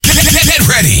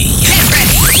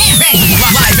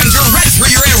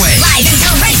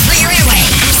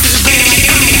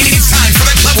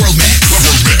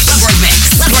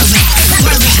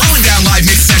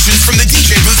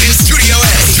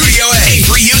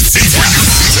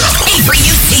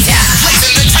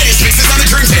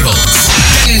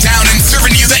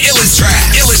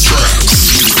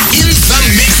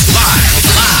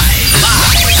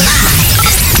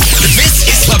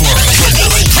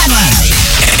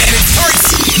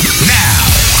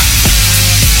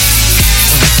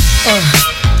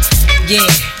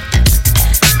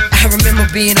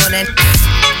being on that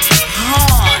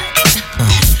hard.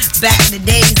 Back in the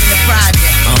days in the project,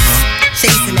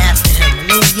 chasing after him,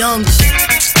 a little young shit.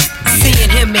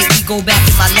 Seeing him make me go back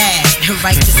in my lab and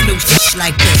write this new shit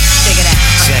like this. Check it out.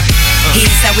 Here's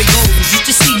how it goes. Used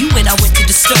to see you when I went to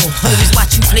the store. Always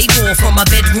watch you play ball from my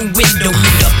bedroom window.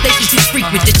 Knew the places you freak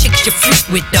with, the chicks you freak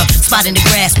with, the spot in the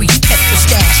grass where you kept your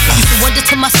stash. Used to wonder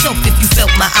to myself if you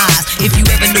felt my eyes. If you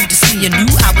ever noticed me and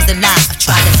knew I was alive.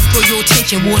 Tried to throw your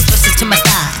attention, wore dresses to my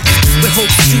thighs. With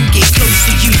hopes to get close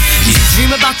to you. Used to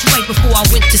dream about you right before I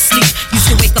went to sleep.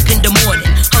 Used to wake up in the morning,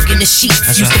 hugging the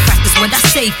sheets. Used to practice what I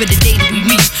say for the day that we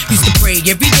meet. Used to pray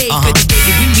every day for the day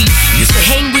that we meet. Used to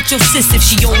hang with your sis if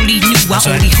she only knew I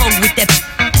only hung with that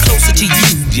closer to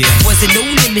you. Wasn't no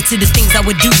limit to the things I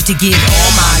would do to give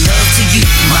all my love to you,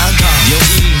 my God.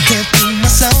 Can't fool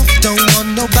myself, don't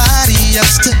want nobody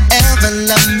else to ever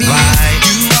love me.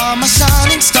 You are my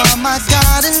shining star, my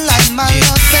guiding light, my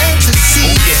love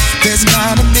fantasy. There's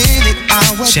not a minute,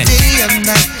 hour, day or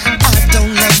night I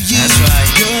don't love you.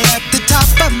 You're at the top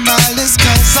of my list,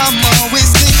 cause I'm always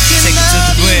thinking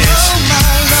of you. Oh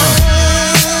my love,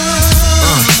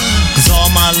 cause all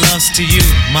my love's to you,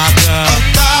 my girl.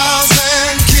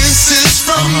 1,000 kisses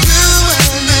from you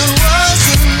and it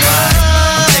wasn't enough.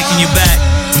 I'm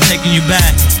taking you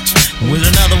back with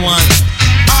another one.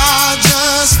 I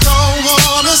just don't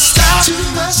wanna stop. Too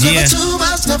much, never too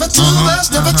much, never too much,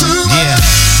 never too much.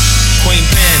 Queen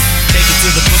Pen, take it to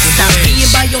the Brooklyn Stop Bridge.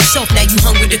 being by yourself, now you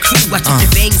hung with the crew. I took the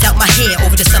bangs out my hair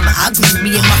over the summer. I grew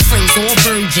me and my friends, all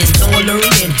virgins, all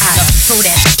learning how to throw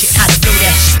that shit, how to blow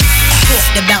that shit.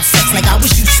 Talked about sex like I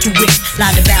was used to it.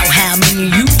 Lied about how me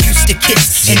and you used to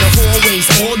kiss in the hallways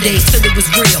all day till it was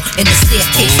real. In the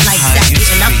staircase, lights out,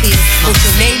 and I feel. Wrote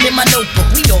your name in my notebook,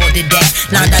 we all did that.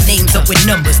 Lined our names up with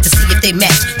numbers to see if they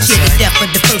match. Shared the death for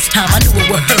the first time, I knew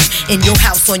it would hurt. In your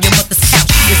house, on your mother's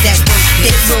couch, she was at work.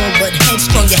 Dead wrong, but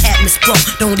headstrong, you had me sprung.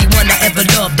 The only one I ever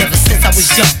loved ever since I was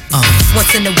young.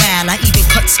 Once in a while, I even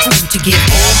cut school to give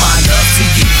all my love to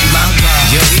you, my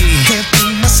God. Can't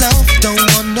fool myself, don't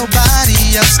want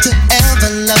nobody else to ever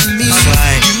love me.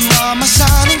 You are my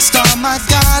shining star, my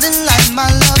guiding light, my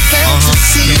love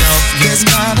fantasy. There's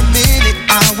not a minute,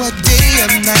 hour, day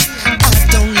or night I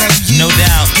don't love you. No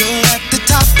doubt. You're at the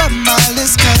top of my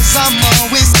list, cause I'm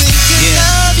always thinking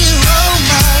of you. Oh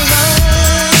my love,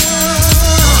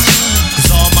 cause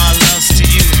all my love's to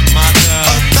you, my girl.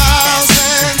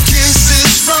 1,000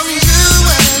 kisses from you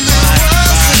and it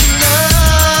wasn't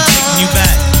enough.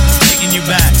 Taking you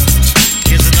back.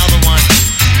 Here's another one.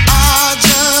 I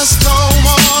just don't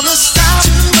wanna stop.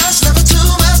 Too much, never too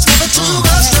much, never too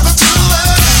much, never too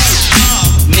much.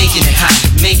 Making it hot,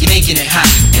 making it hot.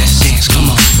 Yes, dance, come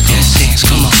on. Yes, dance,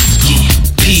 come on. Yeah.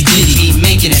 P. Diddy,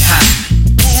 making it hot.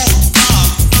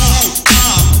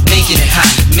 Making it hot,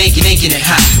 making it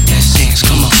hot. Yes, dance,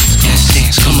 come on. Yes,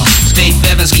 dance, come on. Faith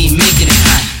Evans, keep making it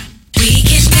hot. We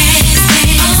can dance,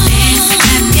 dance, dance.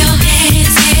 Clap your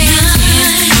hands, hands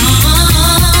all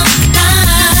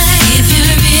night. If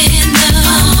you're in the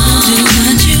mood, do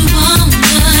what you wanna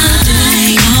do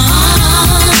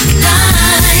all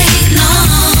night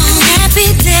long. Happy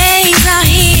days are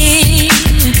here,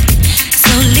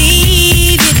 so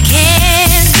leave your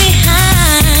cares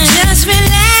behind. Just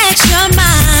relax your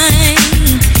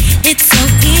mind. It's so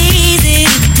easy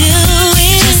to do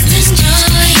it.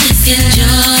 Just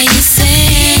enjoy yourself.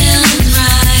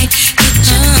 Right. Get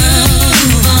your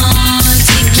groove on.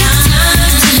 Take your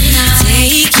time.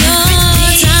 Take your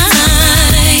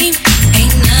time.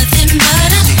 Ain't nothing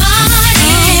but a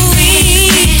party. We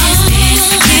can dance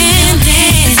all night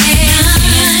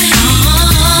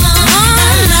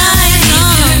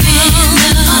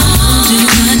long. Do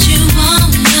what you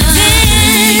wanna.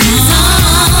 Dance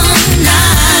all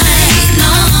night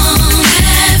long.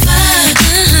 Have a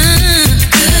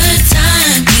good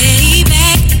time. Lay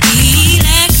back,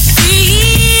 relax,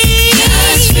 breathe.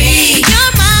 Just free your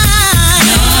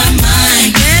mind.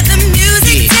 Let the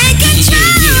music take control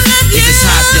of you. If it's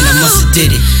hot, then I musta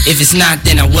did it. If it's not,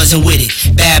 then I wasn't with it.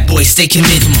 Bad boy, stay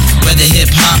committed. Whether hip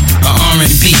hop or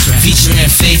R&B, featuring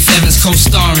Faith Evans,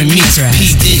 co-starring me.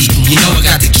 P. Diddy, you know I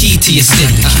got the key to your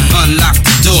city. Unlock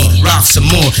the door, rock some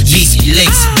more. Yeezy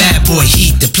lace, bad boy,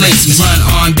 heat the place. We run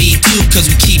R&B too, cause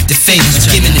we keep the faith.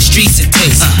 Giving the streets a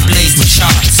taste, blaze the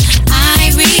charts.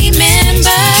 I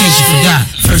remember. In case you forgot,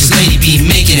 First Lady be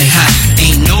making it hot.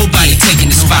 Ain't nobody taking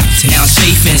the spot. Now it's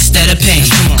faith instead of pain.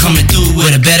 Coming through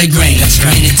with a better grain.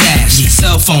 In the dash,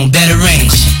 cell phone, better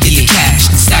range. Get the cash,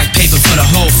 stack paper for the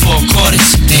whole 4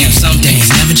 quarters. Damn, some things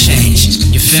never change.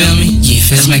 You feel me? Yeah,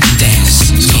 let's make them dance.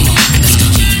 Come on, let's go.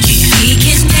 Yeah. We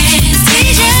can dance,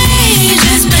 DJ,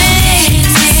 just play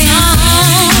the song.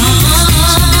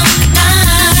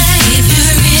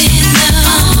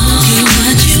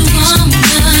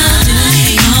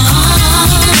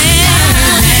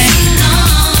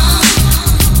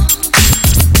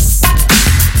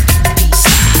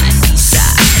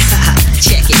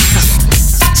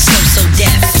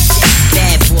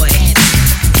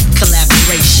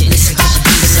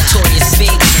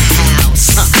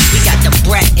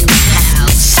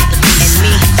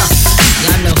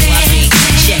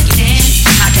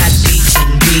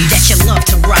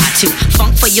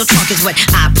 your trunk is what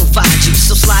I provide you.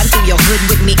 So slide through your hood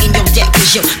with me in your deck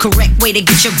is your correct way to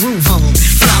get your groove on.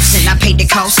 Flossing, I paid the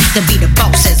cost to be the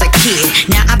boss as a kid.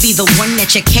 Now I be the one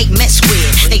that you can't mess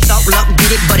with. They thought luck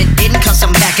did it, but it didn't, cause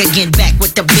I'm back again, back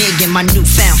with the big and my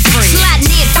newfound friend. Sliding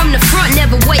in from the front,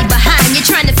 never way behind. You're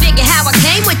trying to figure how I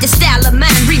came with the style of mine.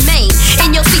 Remain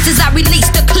in your seats as I release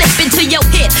the clip into your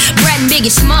hip. Brad and Biggie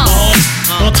Small.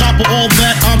 On top of all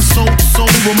that, I'm so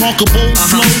remarkable.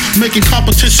 Flow, making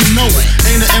competition know.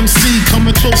 Ain't an MC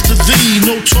coming close to Z.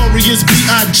 Notorious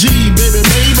B.I.G. Baby.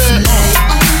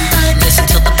 Listen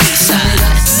to the B-side.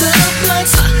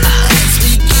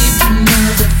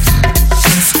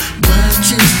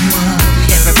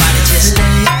 Everybody just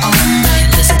lay on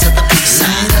back. Listen to the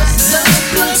B-side.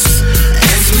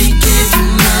 As we give you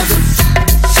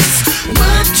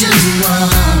what you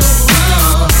want.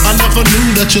 I never knew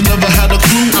that you never had a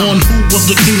clue on who was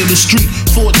the king of the street.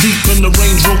 4 deep in the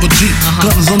Range Rover Jeep,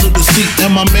 guns under the seat,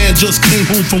 and my man just came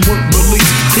home from work relief.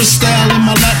 Crystal in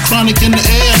my lap, chronic in the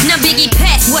air. Now Biggie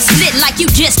Pass, what's lit like you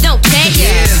just don't care?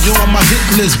 Yeah, you're on my hit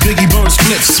list, Biggie burn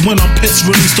splits. When I'm pissed,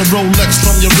 release the Rolex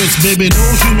from your wrist, baby. No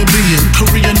human being,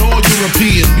 Korean or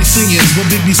European, be singing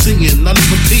what Biggie singing, not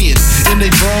even peeing in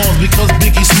they drawers because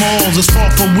Biggie Smalls is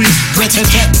far from weak.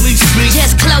 Rat-tat-tat, please speak.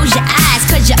 Just close your eyes,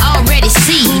 cause you already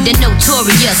see the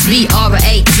notorious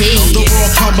B.R.A.T. The raw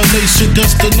combination,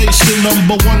 destination,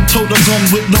 number one, total gun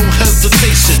with no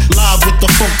hesitation. Live with the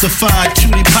funkified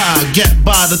cutie pie, gap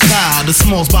by the thigh, the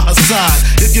Smalls by her side.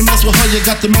 If you mess with her, you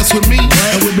got to mess with me,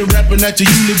 and we be rapping at your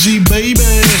eulogy, baby.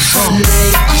 As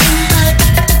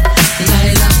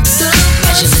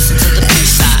you listen to the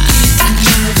B-side.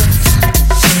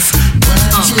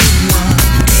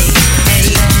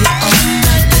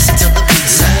 Listen to the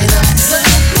B-side.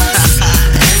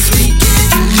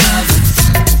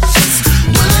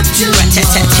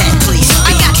 Rat-tat-tat-tat, please.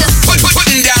 I got the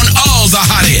Putting down all the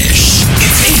hot ish.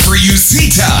 It's Avery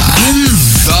Usita in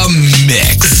the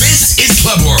mix. This is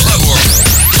Club World.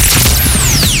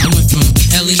 I went from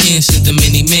Ellie Mansion to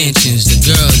many mansions. The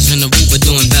girls in the Aruba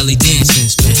doing belly dancing.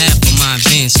 Spent half of my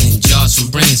advancing, jars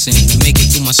from Branson to make it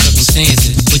through my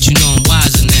circumstances. But you know I'm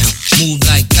wiser now, move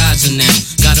like Kaiser now.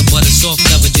 Got a butter soft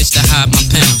cover just to hide my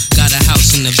pound. Got a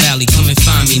house in the valley, come and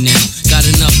find me now. Got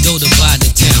enough dough to buy the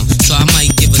town, so I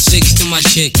might give a 6 to my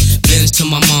chick, Benz to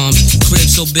my mom. Crib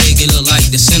so big it look like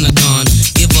the Synagogue.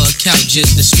 Give her a couch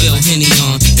just to spill Henny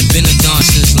on, and been a gone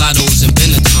since Lotto's and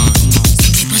Benetton.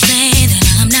 People say that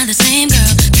I'm not the same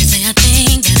girl. They say I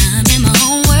think that I'm in my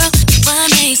own world.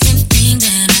 What makes them think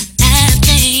that I have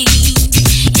changed?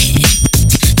 Yeah,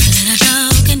 a little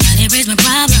joke and now they raise my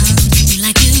problems. You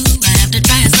like you, I have to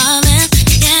try and solve them.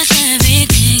 Yes,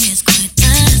 everything is quite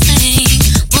the same.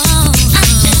 Whoa,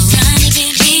 I'm just trying to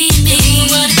be me. Do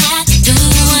what I do,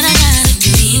 what I gotta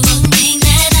do. People think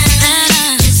that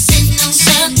I'm just sitting on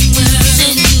top of the world.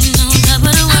 Sitting on top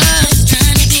of the world. I'm just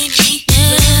trying to be me.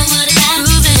 Yeah, what I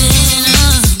gotta do.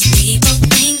 People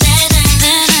think that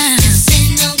I'm just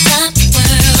sitting on top of the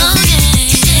world. Oh yeah,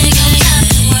 sitting on top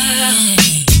of the world.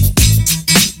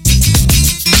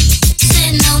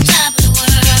 Sitting on top of the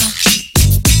world.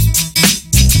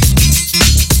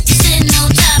 Sitting on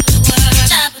top of the world.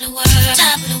 Top of the world.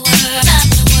 Top of the world. Top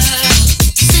of the world.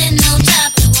 Sitting on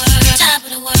top of the world. Top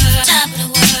of the world. Top of the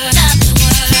world. Top of the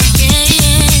world. Yeah,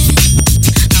 yeah.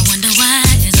 I wonder why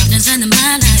it's often said in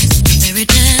my life, fairy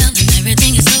tale and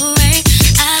everything is so right.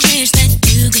 I wish that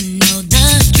you could know the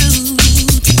truth.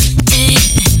 Yeah,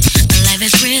 life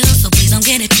is real, so please don't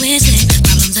get it twisted.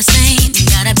 Problems the same, you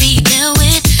gotta be dealt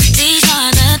with. These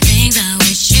are the things I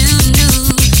wish you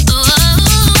knew.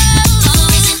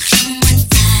 Always in someone's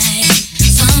side,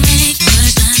 so many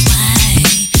questions why.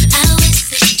 I wish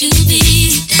that you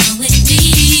be down with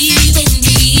me, with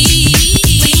me.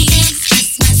 We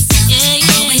express myself,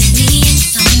 always me and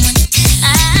someone else.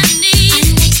 I need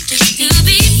to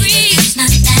be free. It's not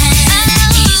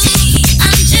that easy.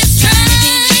 I'm just trying to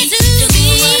do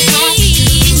what I want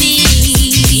to be.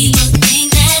 People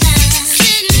think that I'm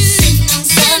sitting on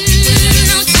top of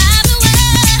the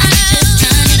world. I'm just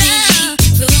trying to be free,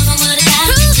 proving what I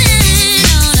got.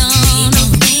 People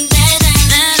think that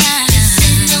I'm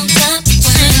sitting on top of the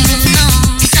world.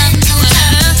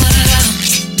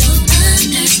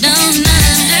 Don't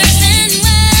understand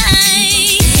why.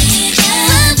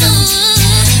 I do.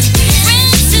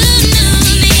 Friends who knew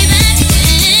me back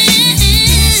then.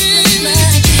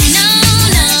 No,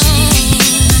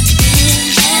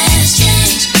 has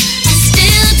changed. I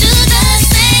still do the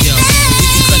same Yo, we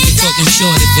can cut the talking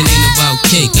short if it ain't about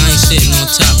cake. I ain't sitting on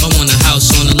top, I want a house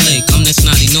on the lake. I'm that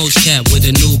snotty nose cat with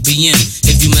a new BM.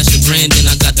 If you mess with Brandon,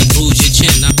 I got to bruise your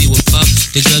chin. I be with Puff,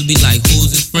 the girls be like,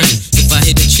 who's his friend? If I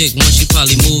hit the chick, chick once, she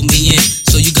probably moved me in.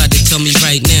 So you got to tell me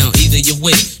right now, either you're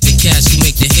with the cats who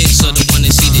make the hits or the one that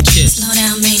see the chips. Slow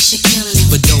down, make shit killing them.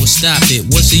 But don't stop it.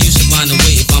 What's the use of buying a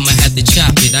weight if I'ma have to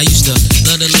chop it? I used to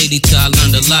love the lady till I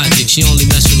learned the logic. She only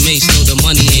mess with mates, know the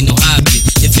money ain't no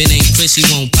object. If it ain't Chris, he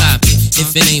won't pop it. If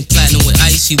it ain't platinum with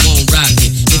ice, he won't rock it.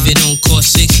 If it don't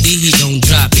cost 60, he don't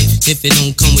drop it. If it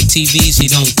don't come with TVs, he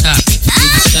don't cop it.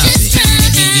 Nigga, stop it.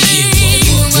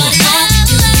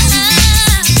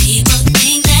 People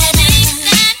think that this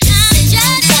is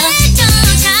your time. I'm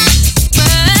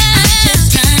just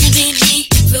trying to be me,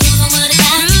 proving what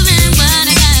I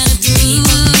got.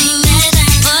 People think that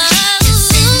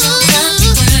sitting on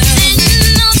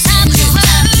top of the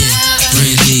world.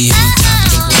 Brandy on top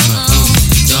of the world.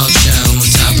 Dog Chow on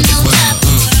top of the world.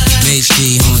 Mace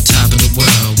B on top of the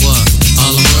world. What?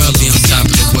 All the world be on top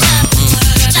of the world.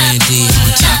 Brandy on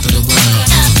top of the world.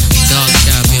 Dog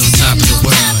Chow be on top of the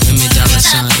world.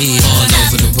 $1 all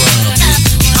over the world.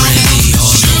 Brandy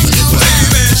all over the world.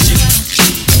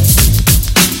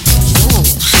 Ooh,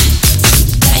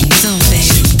 how you doing,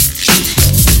 baby?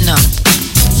 No,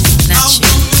 not you.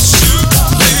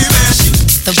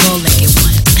 The bow-legged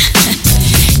one.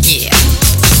 Yeah.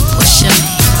 What's your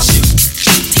name?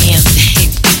 Damn,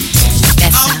 baby.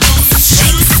 That sounds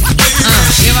sexy.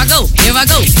 Here I go, here I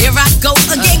go, here I go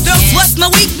again, girls. What's my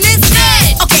weakness?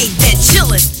 Okay, then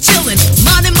chillin',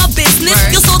 minding my business.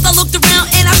 Your souls, I looked around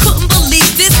and I couldn't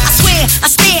believe this. I swear, I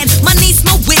stand, my niece,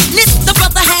 my witness. The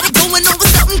brother had it going on with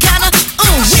something kinda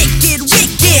wicked.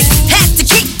 Had to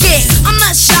kick it. I'm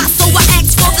not shy, so I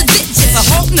asked for the digits. I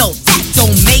hope no, that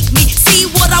don't make me see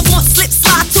what I want. Slip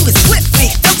slide to it swiftly.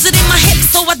 Felt it in my hip,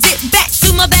 so I dip back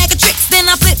to my bag of tricks. Then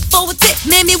I flip for a tip,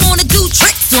 made me wanna do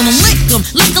tricks on them, lick them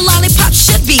like a lollipop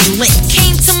should be lit.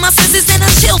 Came to my senses and I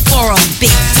chill for a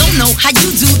bit. Don't know how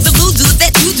you do the voodoo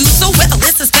that you do so well.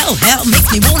 It's a spell, hell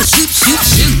makes me wanna shoot. You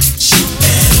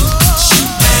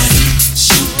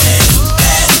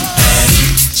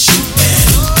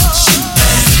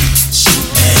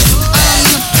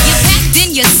packed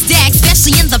in your stack,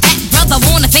 especially in the back, brother.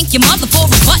 Wanna thank your mother for a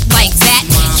butt like that.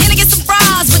 Can I get some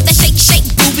fries with that shake,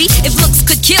 booby? If looks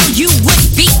could kill, you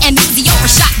would be an easy or a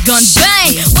shotgun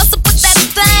bang. What's up with that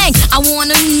thing? I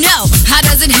wanna know, how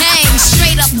does it hang?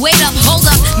 Straight up, wait up, hold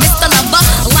up, Mr. Lover.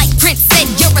 Like Prince said,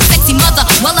 you're a sexy mother.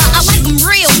 Well, I like them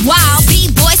real wild.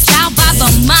 B-boy style by the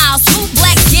mile. Smooth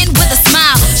black skin with a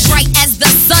smile. Bright as the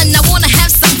sun, I wanna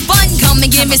have some fun. Come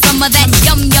and give me some of that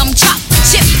yum chocolate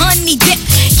chip honey dip.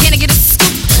 Can I get a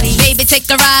scoop? Baby, take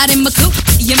a ride in my coupe.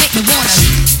 You make me wanna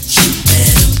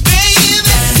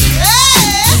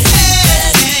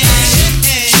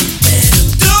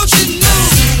Don't you know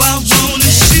I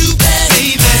wanna shoot,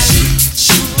 baby?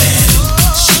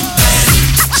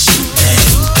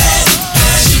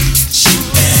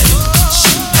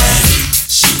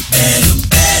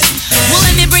 Well,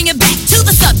 let me bring it back to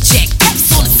the subject.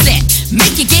 That's all it said.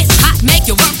 Make you get hot, make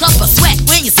you work up a sweat.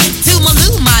 When you sit to my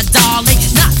loo, my darling.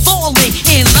 Not falling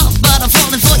in love, but I'm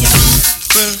falling for you.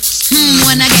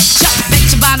 When I get shot, bet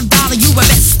your bottom dollar you are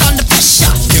best under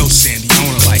pressure. Yo, Sandy, I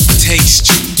wanna like taste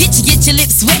you. Get your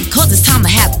lips wet, cause it's time to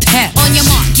have pep. On your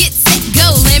mark, get set,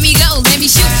 go, let me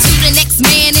shoot to the next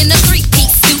man in a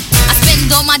three-piece suit. I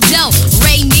spend all my dough,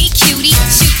 Ray me cutie,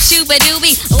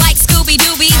 shoot-a-doobie, like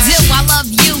Scooby-Dooby-Doo. I love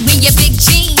you in your big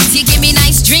jeans, you give me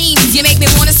nice dreams, you make me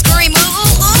wanna scream,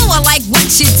 ooh, I like what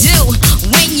you do,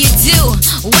 when you do,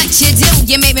 what you do,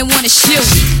 you make me wanna shoot.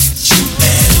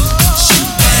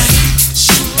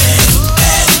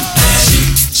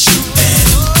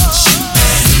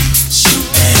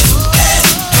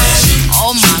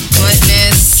 Oh my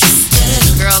goodness.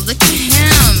 Girl, look at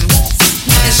him.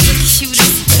 He is the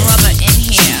cutest brother in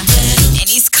here. And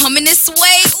he's coming this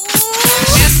way.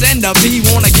 Ooh. S and the P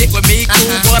wanna get with me,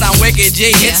 cool, but I'm wicked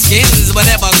G. Hit skins, but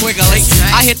never quickly. Right.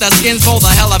 I hit the skins for the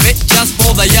hell of it, just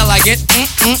for the yell I get,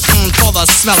 for the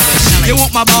smell of it. You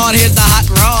want my ball, here's the hot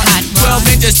rod. 12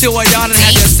 inches to a yard and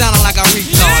have you sounding like a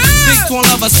retard. Big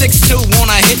 12 of a 6'2",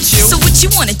 wanna hit you. So what you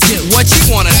wanna do? What you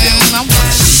wanna do? I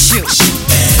wanna shoot.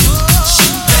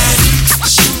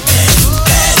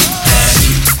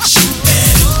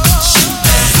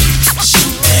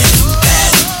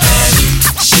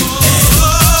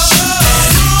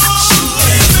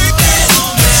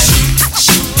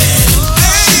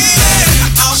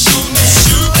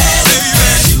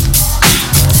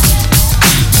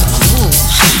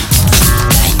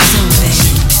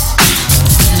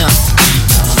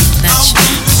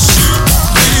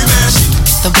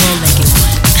 The bow-legged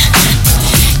one.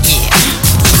 Yeah.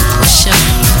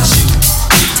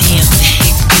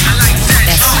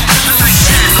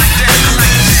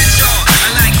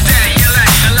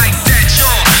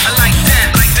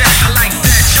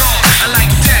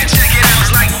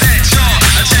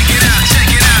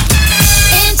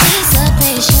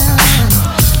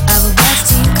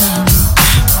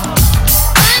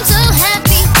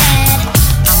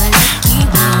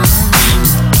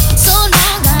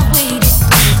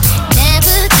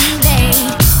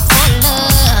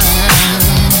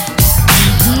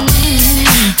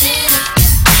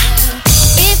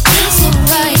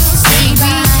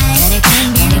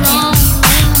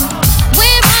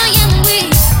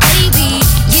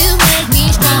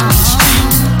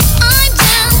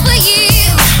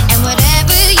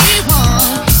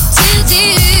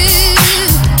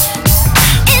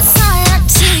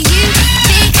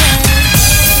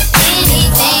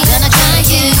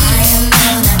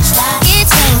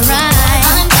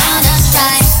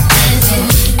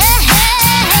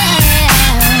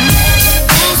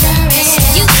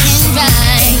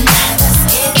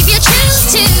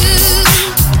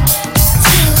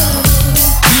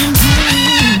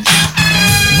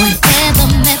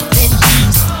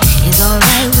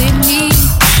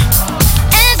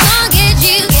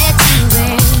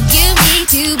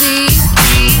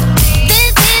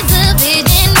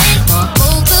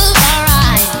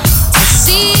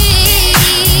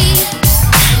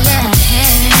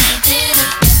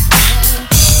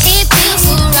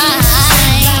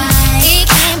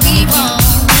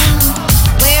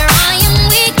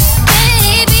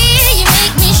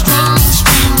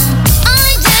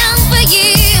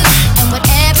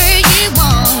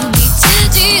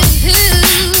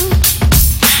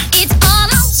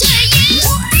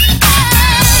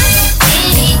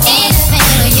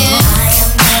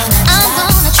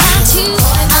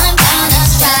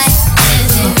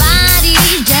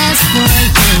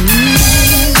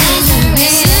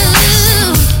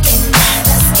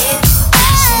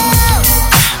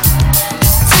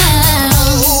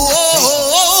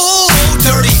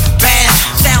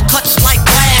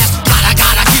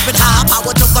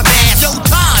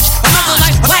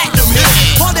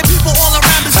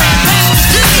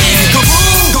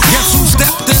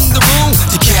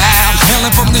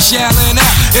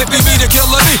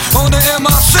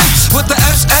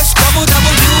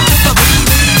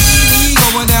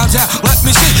 let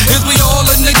me see. Is we all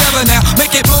in together now?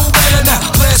 Make it move better now.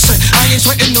 Listen, I ain't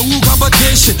sweating no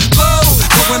competition. Blow,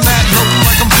 going back low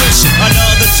like I'm fishing.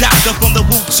 Another chapter from the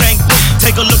Wu-Tang book.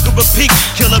 Take a look and repeat.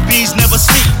 Killer bees never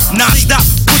sleep. Non-stop,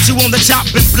 put you on the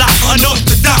chopping block.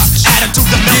 Unorthodox, attitude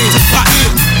to melting pot.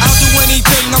 I'll do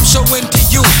anything I'm showing to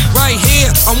you. Right here,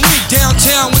 I'm weak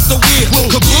downtown with the weird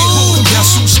kaboom.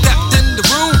 Guess who stepped in the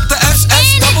room? The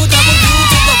SS double to the room.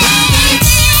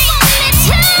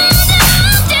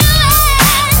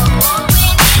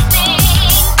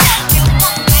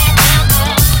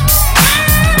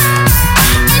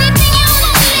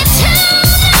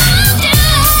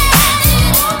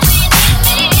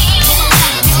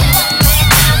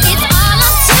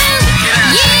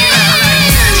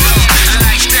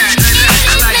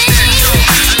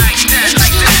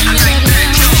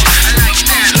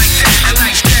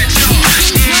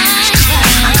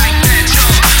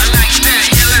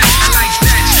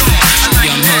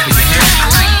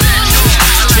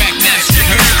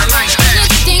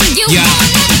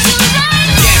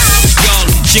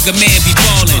 Jigga man be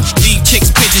ballin', leave chicks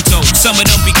pigeon-toed, some of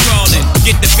them be crawling.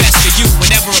 Get the best of you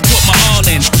whenever I put my all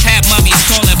in. Have mommies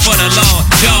calling for the law,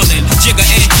 darling. Jigga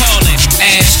ain't calling,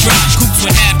 ass drop, coops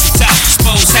with half the top,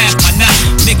 expose half my knot.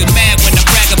 Nigga mad when I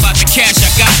brag about the cash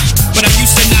I got, but I'm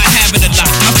used to not having a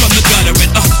lot. I'm from the gutter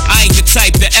and I ain't the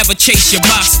type to ever chase your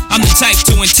box. I'm the type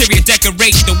to interior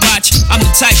decorate the watch. I'm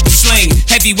the type to sling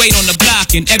heavyweight on the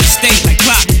block in every state like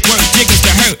clock. Work jiggers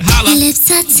to hurt, holla. Your lips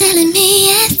are telling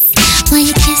me yes. While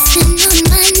you're kissing on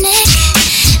my neck,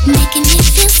 making me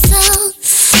feel so.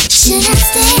 Should I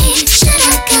stay? Should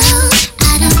I go?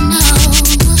 I don't know.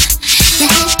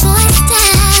 Your head boy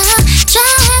style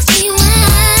drives me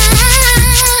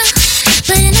wild,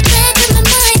 but in the back of my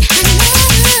mind, I know.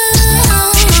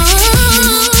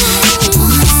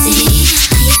 Wanna see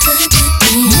how you put that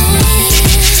thing on me?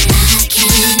 I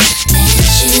can't let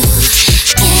you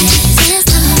get this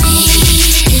on me,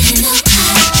 even though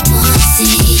I wanna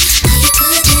see.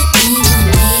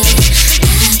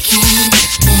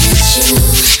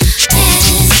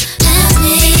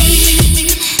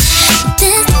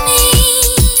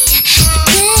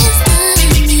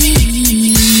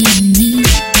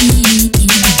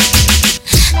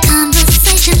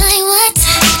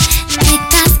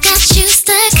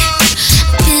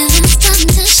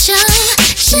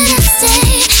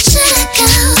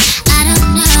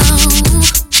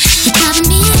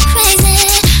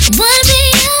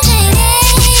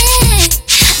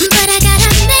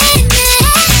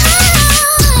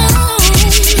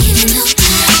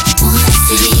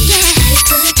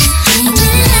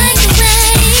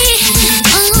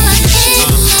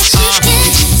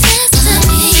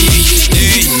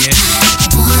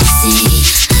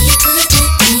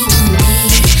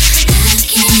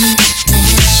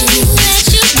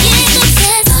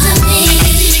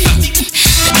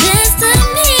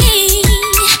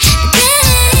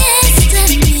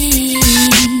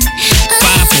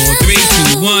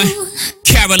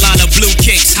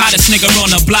 Nigga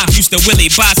on the block, used to Willie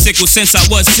bicycle since I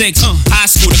was 6. High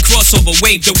school, the crossover,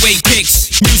 wave the way kicks.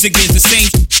 Music is the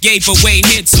same, gave away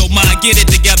hits. So mine, get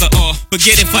it together or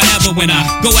forget it forever. When I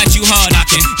go at you hard, I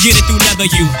can get it through leather.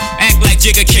 You act like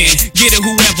Jigga can, get it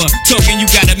whoever. Talking you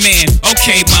got a man,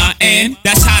 okay, ma, and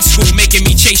that's high school, making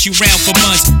me chase you round for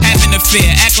months. Having a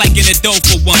fear, act like in a dough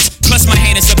for once. Plus my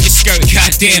hand is up your skirt,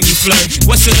 goddamn you flirt.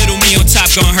 What's a little me on top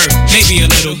gonna hurt? Maybe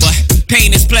a little, but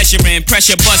pain is pleasure and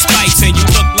pressure bust pipes. And you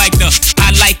look like the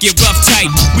I like it rough tight.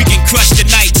 We can crush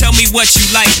tonight, tell me what you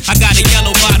like. I got a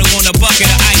yellow bottle on a bucket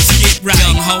of ice, get right.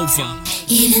 Young Hova.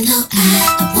 Even though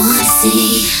I wanna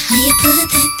see how you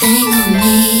put that thing on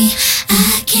me,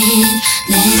 I can't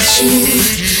let you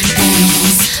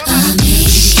pass on me.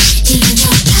 Even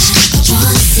though I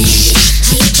wanna see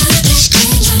how you put that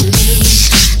thing on me,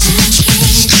 I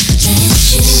can't let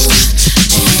you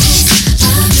pass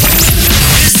on me.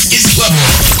 This is Club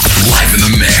live in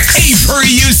the mix.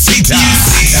 A-per-U-Cita.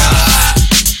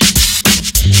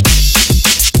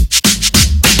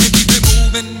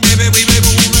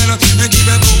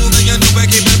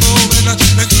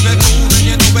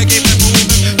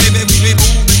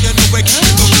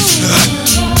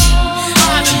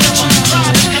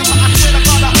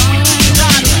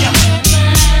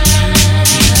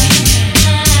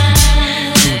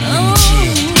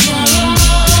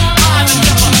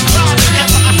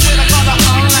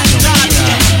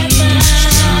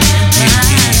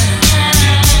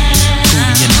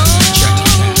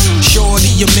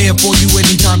 I'm there for you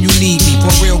anytime you need me.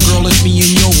 For real, girl, it's me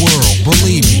in your world.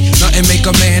 Believe me, nothing make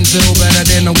a man feel better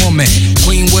than a woman.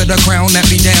 Queen with a crown that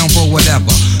be down for whatever.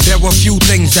 There are few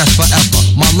things that's forever,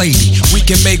 my lady. We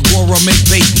can make war or make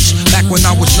babies. Back when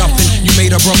I was nothing, you made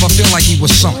a brother feel like he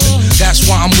was something. That's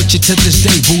why I'm with you to this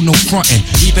day, boo, no frontin'.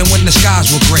 Even when the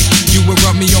skies were gray, you would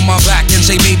rub me on my back and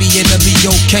say, baby, it'll be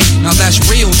okay. Now that's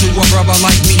real to a brother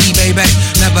like me, baby.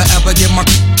 Never ever give my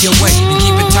your way and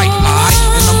keep it tight, alright?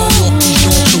 And I'ma walk these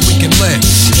shores so we can live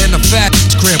in a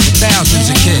fabulous crib with thousands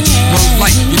of kids. Word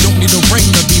life, you don't need a ring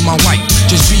to be my wife.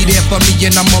 Just be there for me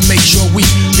and I'ma make sure we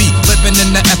be living in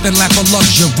the effing lap of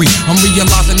luxury. I'm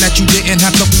realizing that you didn't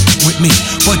have to with me,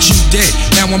 but you did.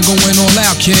 Now I'm going all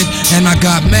out, kid, and I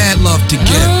got mad love to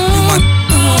give. You my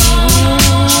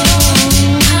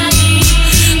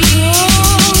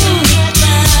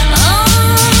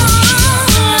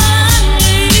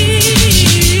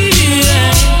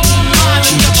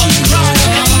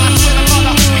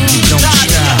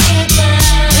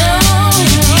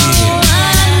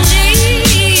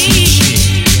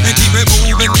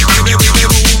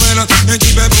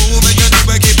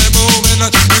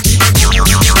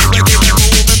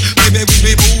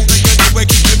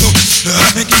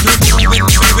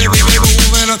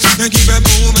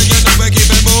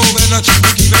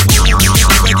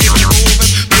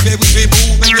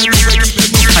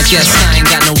Guess I ain't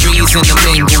got no reason to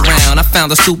mingle round. I found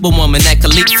a superwoman that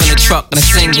could leap from the truck in a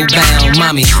single bound.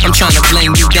 Mommy, I'm trying to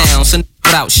bling you down. So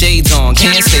without shades on,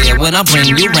 can't stare when I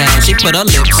bring you round. She put her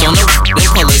lips on the then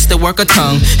pull it to work her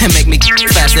tongue and make me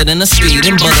faster than a speed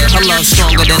and butter. Her love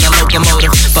stronger than a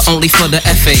locomotive, but only for the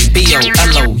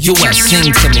FABOLOUS.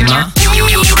 Sing to me, ma.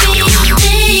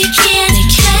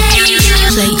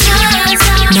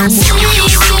 No more.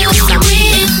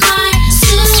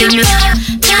 See me?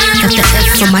 Got the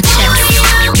F on my chest.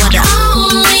 What up?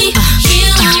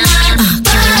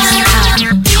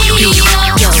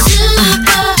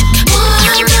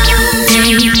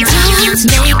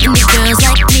 Making the girls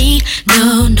like me.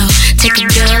 No, take a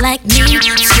girl like me to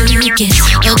get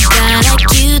a guy like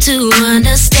you to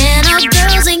understand. Our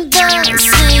girls ain't the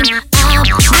same. I'm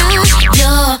not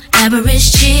your average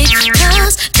chick,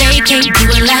 'cause they can't do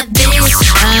it like this.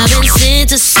 I've been sent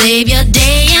to save your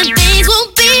day, and things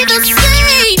won't be the same.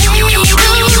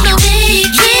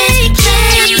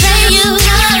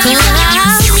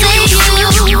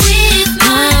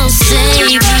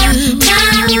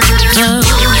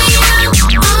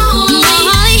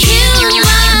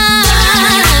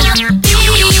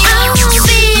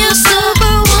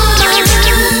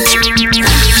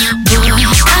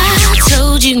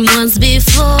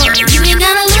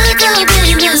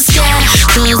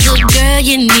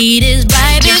 You need is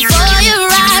right before you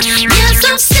ride. Yes,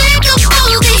 I'm sick of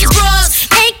all these bras.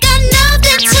 Ain't got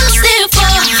nothing to stand for.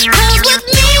 'Cause with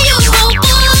me you won't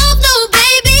fall off, no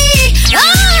baby.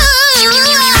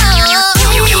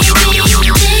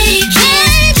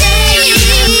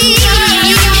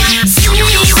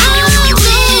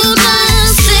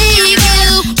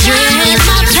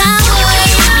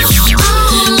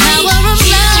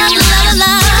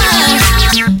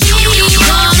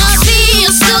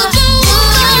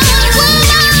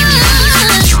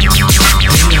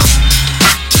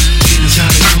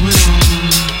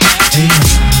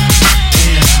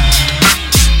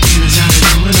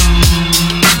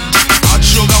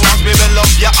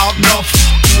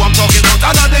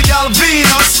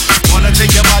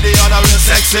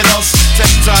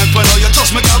 Take time for know you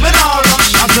touch me, girl, me nah rush.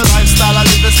 As the lifestyle I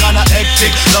live is kinda hectic.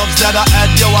 Loves that I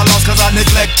had, yo, I lost 'cause I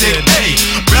neglected. Hey,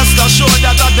 rest assured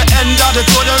that at the end of the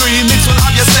tour, the remix will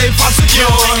have you safe and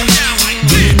secure.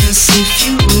 Witness if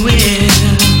you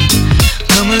will.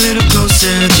 Come a little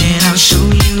closer, then I'll show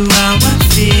you how I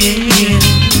feel.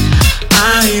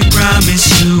 I promise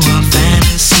you our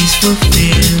fantasies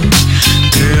fulfilled.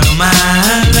 Girl, my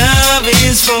love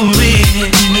is for real.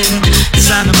 It's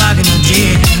not a bargain or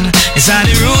deal. It's how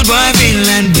the rude boy feel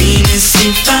and Venus.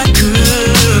 If I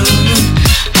could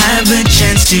have a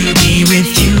chance to be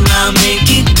with you, I'll make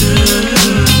it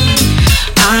good.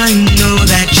 I know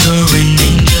that you're an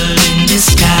angel in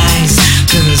disguise,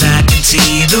 'cause I can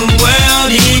see the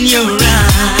world in your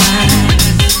eyes.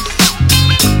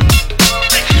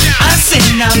 I said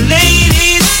now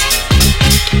ladies,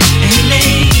 hey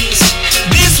ladies,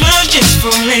 this world's just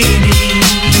for ladies.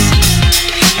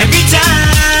 Every time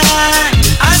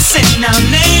I say now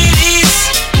ladies,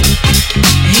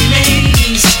 hey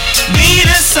ladies,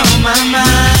 Venus on my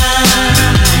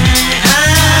mind.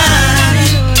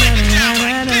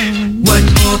 What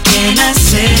more can I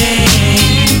say?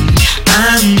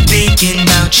 I'm thinking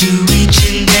about you each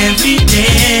and every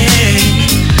day.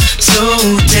 So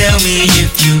tell me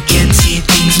if you can see take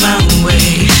things my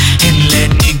way and let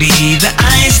me be the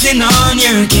icing on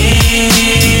your cake.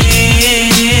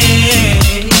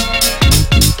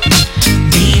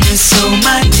 Venus, oh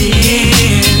my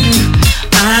dear,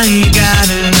 I got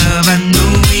a love I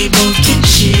know we both can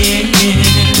share,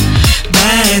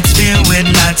 that's filled with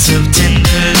lots of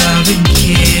tender love and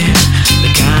care, the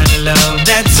kind of love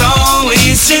that's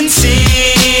always sincere.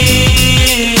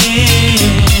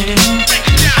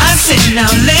 I said now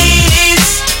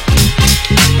ladies,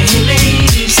 hey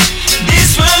ladies,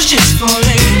 this was just for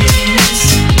ladies.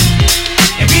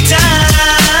 Every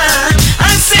time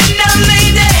I said now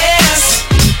ladies,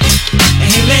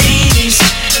 hey ladies,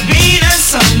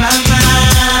 Venus on my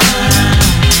mind.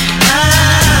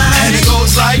 And it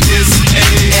goes like this,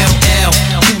 hey. LL,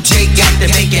 J got to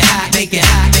make it hot, make it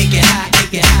hot, make it hot,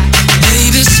 make it hot.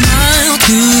 Baby, smile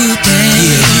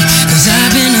today, cause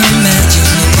I've been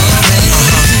imagining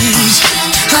always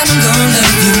I'm gonna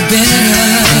love you better.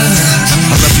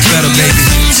 I love you better, baby.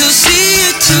 You'll see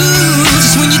it too,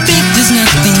 just when you think there's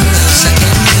nothing else I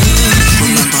can do.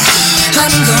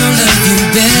 I'm gonna love you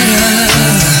better.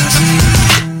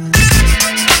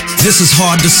 This is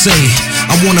hard to say.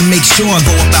 I wanna make sure I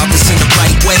go about this in the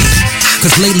right way.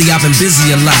 Cause lately I've been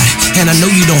busy a lot, and I know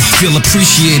you don't feel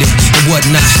appreciated and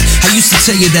whatnot. I used to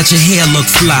tell you that your hair looked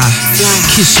fly,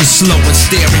 kiss you slow and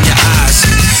stare in your eyes.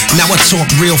 Now I talk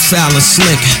real foul and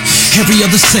slick. Every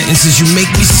other sentence is you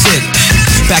make me sick.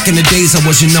 Back in the days I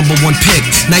was your #1 pick.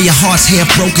 Now your heart's half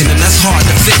broken and that's hard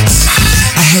to fix.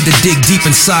 I had to dig deep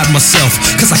inside myself,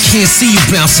 cause I can't see you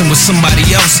bouncing with somebody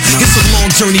else. It's a long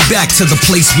journey back to the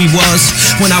place we was,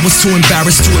 when I was too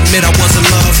embarrassed to admit I wasn't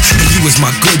loved. And you was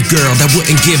my good girl that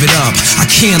wouldn't give it up. I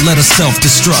can't let her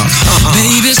self-destruct.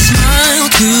 Baby, smile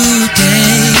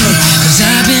today, cause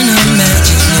I've been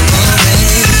imagining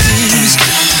always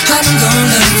I'm gonna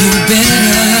love you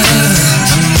better.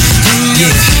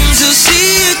 Yeah. You'll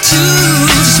see it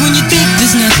too, just when you think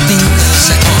there's nothing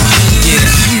else I can do.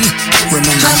 I'm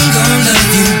gonna love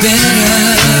you better.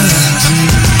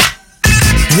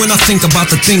 When I think about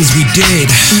the things we did,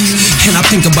 and I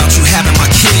think about you having my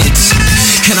kids,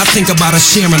 and I think about us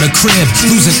sharing a crib,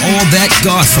 losing all that,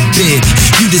 God forbid.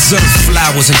 You deserve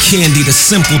flowers and candy, the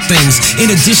simple things, in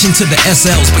addition to the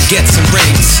SLs, baguettes and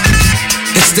rings.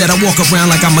 Instead I walk around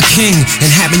like I'm a king,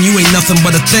 and having you ain't nothing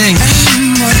but a thing.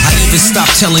 I even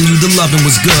stopped telling you the loving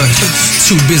was good,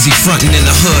 too busy fronting in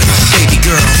the hood. Baby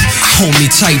girl, hold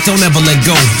me tight, don't ever let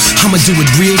go. I'ma do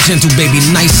it real gentle, baby,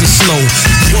 nice and slow.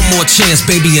 One more chance,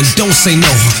 baby, and don't say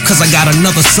no, cause I got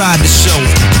another side to show.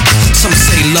 Some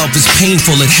say love is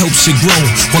painful, it helps you grow.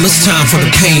 Well, it's time for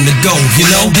the pain to go, you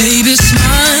know? Baby,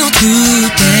 smile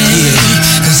today,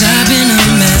 cause I've been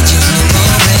imagining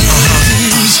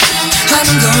always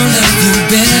I'm gonna love you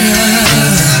better.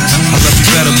 I love you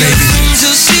better, baby.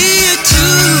 You'll see it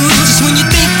too, just when you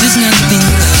think there's nothing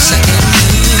else I can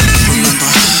do.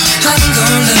 I'm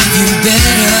gonna love you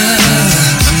better.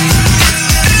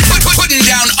 Putting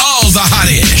down all the hot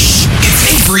ish. It's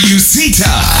Avery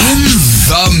Usita in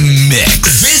the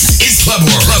mix. This is Club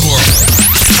World. Club World.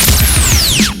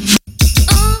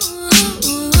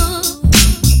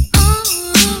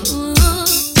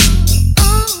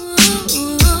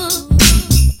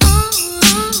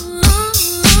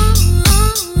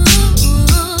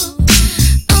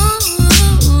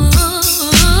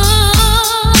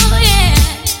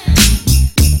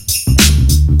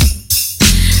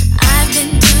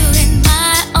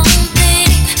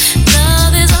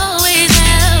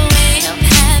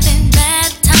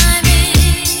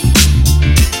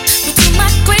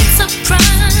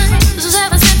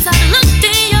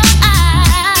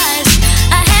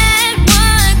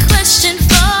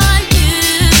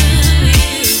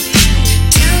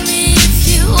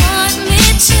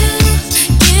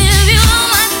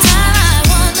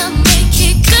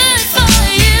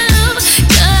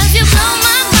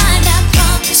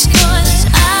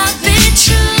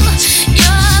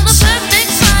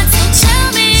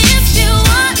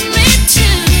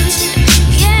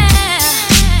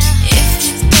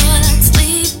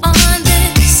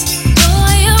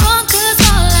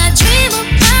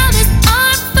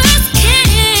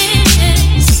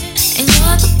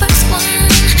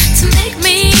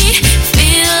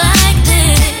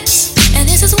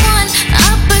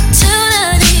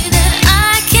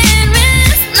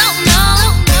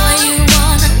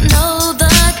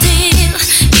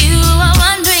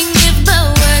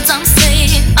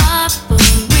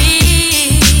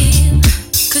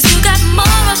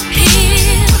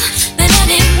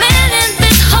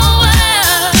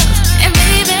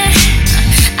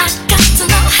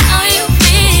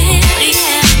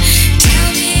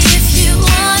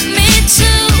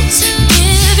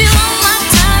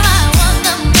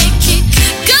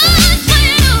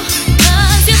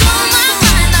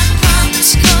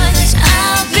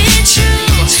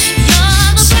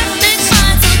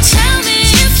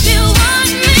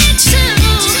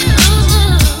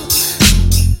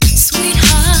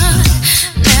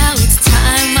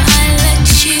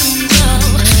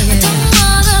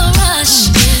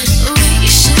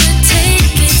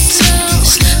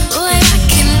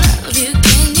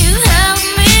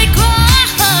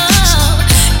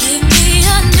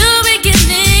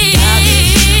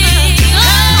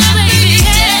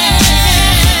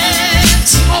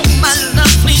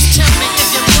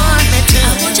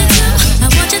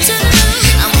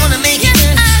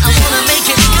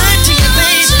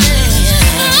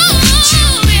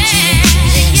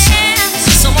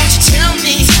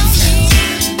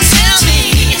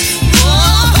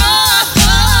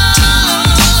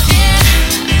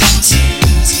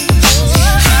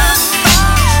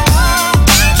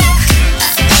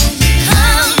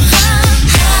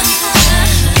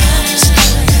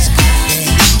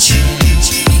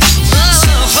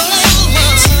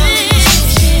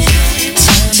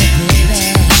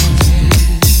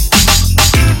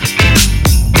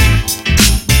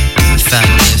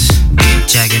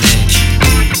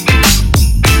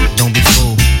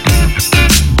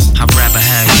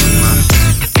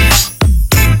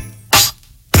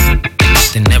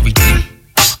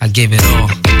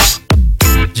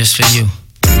 just for you.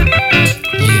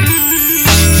 Yeah.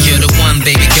 You're the one,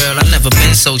 baby girl, I've never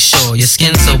been so sure. Your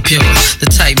skin so pure, the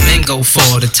type men go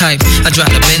for. The type I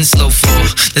drive the Benz slow for.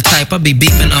 The type I be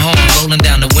beeping the horn, rolling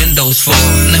down the windows for.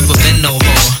 Never been no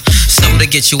whore, so to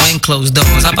get you in closed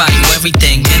doors, I buy you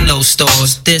everything in those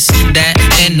stores. This, that,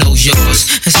 and those yours.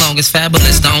 As long as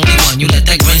Fabulous the only one, you let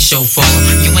that grin show for.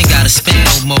 You ain't gotta spend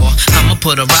no more, I'ma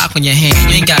put a rock on your hand.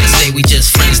 You ain't gotta say we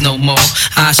just friends no more.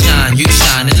 I shine, you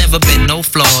shine, there never been no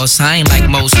flaws. I ain't like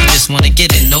most, who just wanna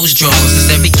get in those drawers.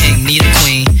 Cause every king need a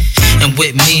queen, and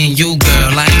with me and you,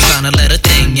 girl, I ain't tryna let a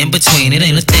thing in between. It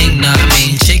ain't a thing, nah, I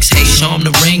mean. Chicks hate, show 'em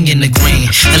the ring and the green,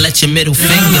 and let your middle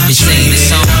finger be seen.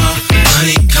 It's on.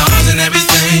 Money, cars, and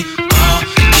everything.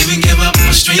 Even give up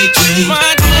my street dream.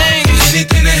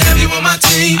 Anything to have you on my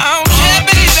team. I don't care,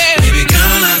 baby. Baby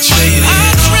girl, I trade it.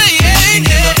 Even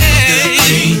give up my good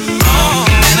cream.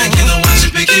 And I get to watch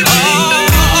you pick it ring.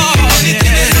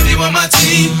 Anything to have you on my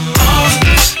team.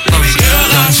 Baby girl,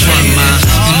 I trade it.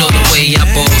 You know the way I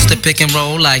balls to pick and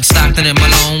roll like Stockton and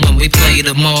Malone when we play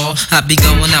the mall. I be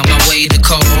going out my way to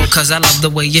call, cause I love the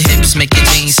way your hips make your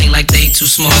jeans seem like they too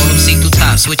small. Them see-through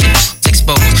tops with your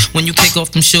exposed. When you kick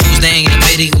off them shoes, they ain't a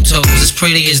pity who toes. As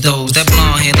pretty as those, that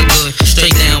blonde hair look good.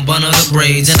 Straight down, bun of the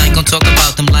braids. And I ain't gon' talk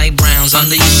about them light browns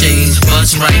under your shades.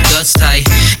 Butts right, guts tight.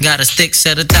 Got a thick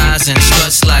set of thighs and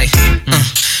struts like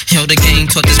yo, the game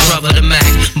taught this brother to Mac,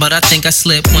 but I think I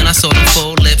slipped when I saw them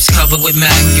full lips covered with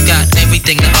Mac. You got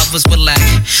everything the others would lack,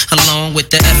 along with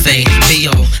the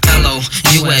FABOLOUS.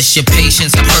 Your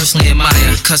patience I personally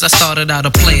admire, cause I started out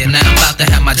a player, now I'm about to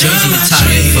have my jersey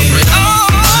retired for real.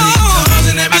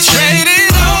 I trade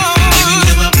it all. Even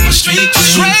give up my street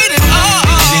dream. Trade it all.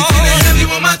 Anything to have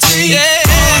you on my team.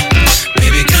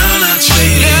 Baby girl, I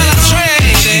trade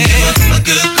it. Give up my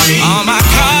good green. All my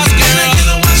cars, girl. And I get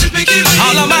to watch you pick it ring.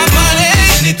 All of my money.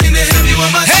 Anything to have you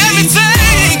on my team.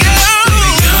 Everything, girl.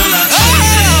 Baby girl, I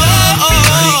trade it.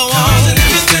 Money, cars, and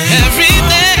everything.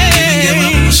 Even give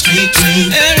up my street dream.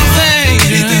 Everything.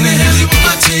 Anything to have you on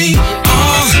my team.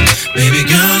 Baby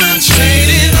girl, I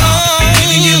trade it all.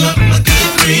 Even give up my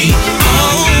good green.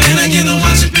 And I get to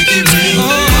watch it pick it ring.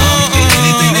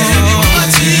 Anything to have you on my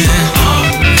team.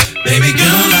 Baby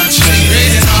girl, I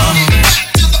trade it all.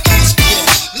 Back to the old school.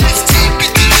 Let's take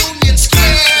it to Union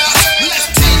Square.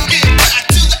 Let's take it back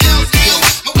to the LVU.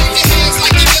 But wave your hands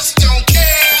like you just don't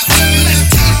care. Let's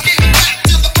take it back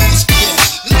to the old school.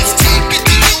 Let's take it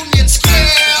to Union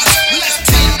Square. Let's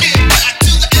take it back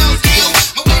to the LVU.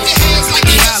 But wave your hands like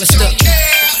you just don't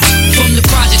care. From the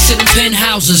projects to the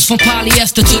penthouses, from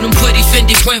polyester to them pretty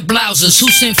Fendi print blouses. Who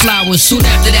sent flowers? Soon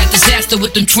after that disaster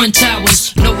with them twin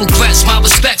towers. No regrets, my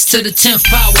respects to the 10th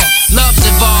power. Love's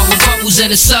involved with bubbles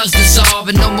and the suns dissolve,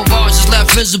 and no mirage is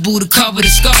left visible to cover the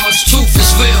scars. Truth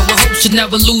is real, we hope to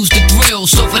never lose the thrill.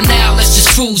 So for now, let's just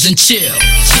cruise and chill.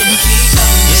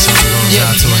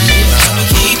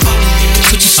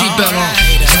 Put your seatbelt on.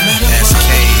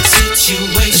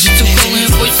 Is it too cold in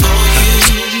here for you?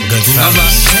 Good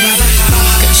fellas.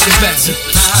 Okay, sit back.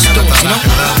 Stop, you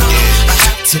know?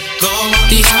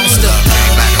 The hottest stuff.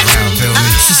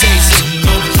 This is AZ.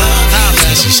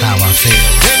 This is how I feel.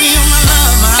 Baby, you're my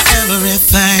love, my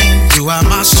everything. You are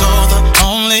my soul, the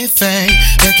only thing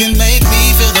that can make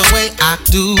me feel the way I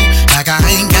do. Like I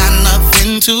ain't got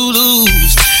nothing to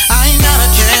lose. I ain't got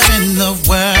a care in the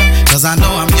world, cause I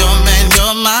know I'm your man,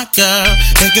 you're my girl.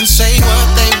 They can say what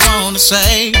they wanna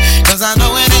say, cause I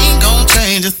know it ain't gon'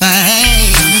 change a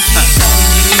thing.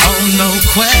 Oh, no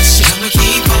question.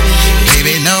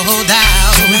 Baby, no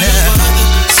doubt. No matter what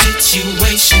the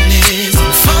situation is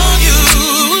for you.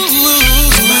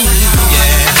 No matter how I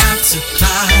have to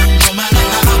climb, no matter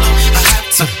how I have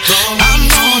to go, I'm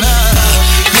gonna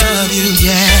love you,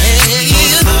 yeah.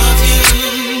 Love you.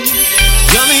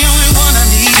 You're the only one I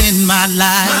need in my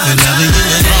life. And loving you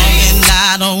is wrong and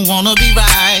I don't wanna be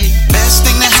right. Best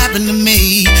thing that happened to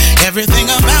me. Everything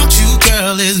about you,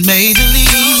 girl, is major league.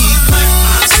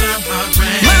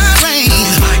 My rain,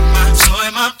 like my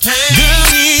joy, my pain. Girl,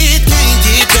 it can't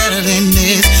get better than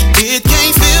this. It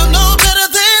can't feel no better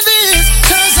than this.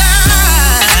 Cause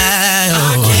I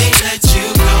can't let you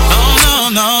go.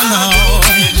 Oh, no.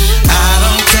 I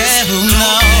don't care who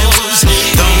knows.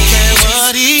 Don't care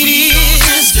what it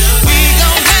is. We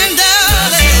gon'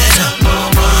 handle it. Number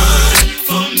one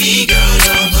for me, girl,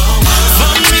 you're the one.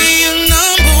 For me, you're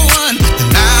number one.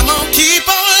 And I'm gonna keep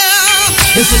on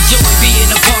loving. It's a joy being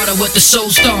a part of what the soul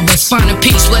star, but Finding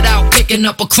peace without picking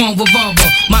up a chrome revolver.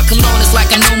 My cologne is like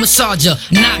a no massager.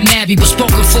 Not Mabby, but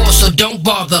spoken for, so don't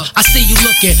bother. I see you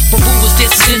looking, but who was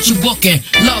this since you booking?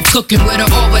 Love cooking with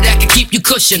an aura that can keep you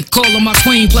cushion. Call her my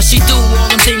queen, plus she do all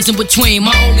them things in between.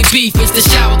 My only beef is the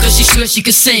shower, cause she swears she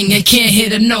can sing and can't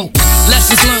hit a note.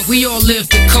 Lessons learned, we all live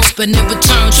to cope, and in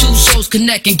return, two souls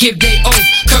connect and give they oath.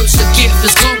 Curse the gift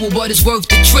is global, but it's worth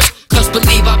the trip. Cause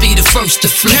believe I'll be the first to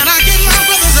flip. Can I get my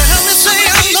brothers to help me say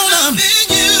I'm gonna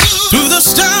through the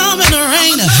storm and the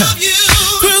rain,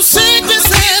 through sickness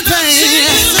and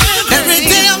pain, every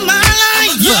day of my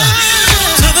life,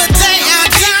 till the day I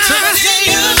die.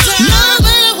 No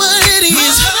matter what it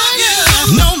is,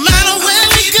 no matter where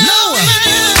we go,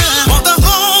 want the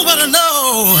whole world to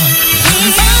know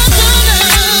I'm gonna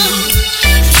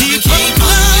keep on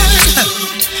loving,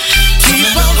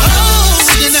 keep on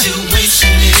holding.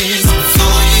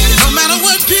 No matter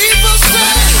what people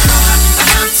say,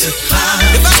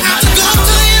 if I have to go to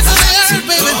the end of the earth,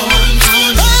 baby, I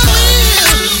will.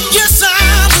 Yes, I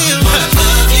will.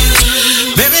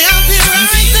 Baby, I'll be right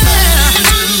there.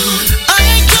 I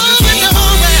ain't going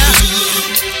nowhere.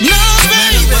 No,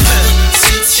 baby.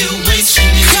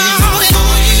 Call it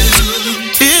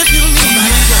if you need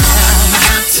me. I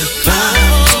have to go.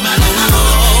 I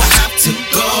have to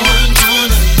go. I'm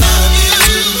gonna love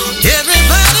you.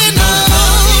 Everybody knows.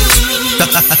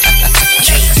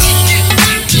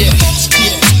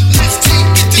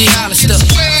 The Hollister.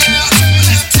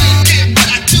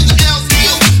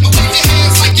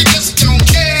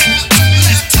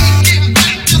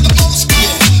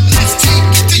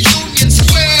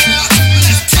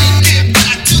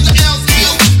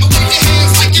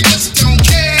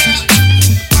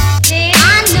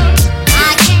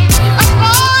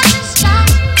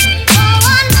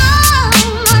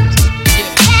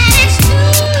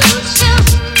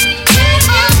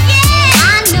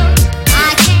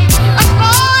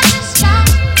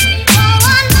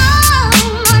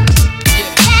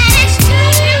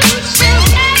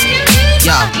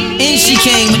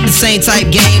 Same type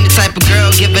game, the type of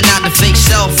girl giving out the fake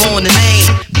cell phone, the name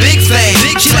Big Fame.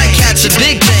 She like catching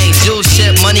big things, jewel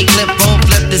ship, money clip, phone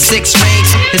flip, the 6 range.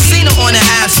 And seen her on the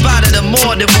ass, spotted her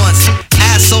more than once.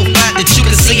 Ass so fat that you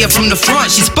can see her from the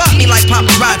front. She spot me like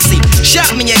paparazzi,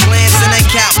 shot me a glance, and that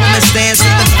Catwoman stance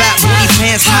with the fat booty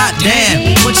pants. Hot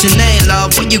damn, what's your name,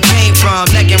 love? Where you came from?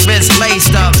 Neck and wrist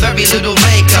laced up, very little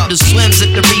makeup. The swims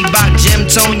at the Reebok gym,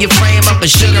 tone your frame up, and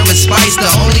sugar and spice, the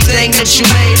only thing that you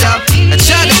made up. I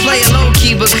tried to play it low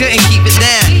key, but couldn't keep it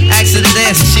down. Asked her to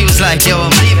dance, and she was like, yo,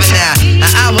 I'm leaving now.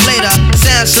 An hour later,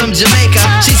 sounds from Jamaica.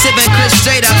 She sipping Chris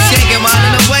straight up, skanking while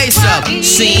in the waist up.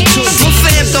 Scene 2, my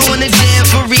fam throwing the jam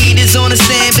for Reed is on the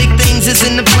stand. Big things is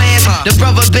in the plans. The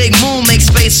brother Big Moon makes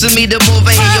space for me to move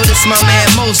in here. Yo, this my man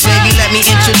Most, baby, let me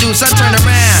introduce. I turn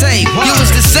around. Say, you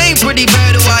was the same pretty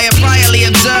bird who I had priorly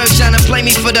observed, trying to play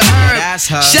me for the herd.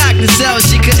 Shocked to sell,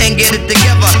 she couldn't get it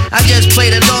together. I just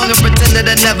played along and pretended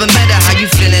I never met her. How you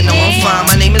feeling? No, I'm fine.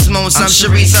 My name is Mons. I'm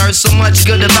Sharice. I heard so much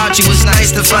good about you. It's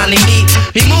nice to finally meet.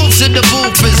 He moved to the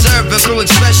booth, preserve a crew,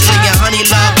 especially your honey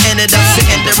love. Ended up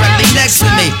sitting directly next to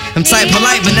me. I'm type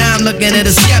polite, but now I'm looking at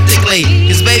her skeptically.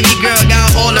 Cause baby girl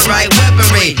got all the right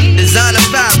weaponry. Designer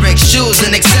fabric, shoes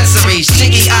and accessories.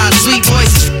 Chinky eyes, sweet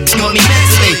voice, on me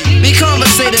mentally. Be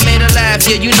conversated, made her laugh.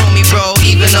 Yeah, you know me, bro.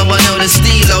 Even though I know the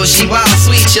stilo, she wild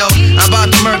sweet, yo. I'm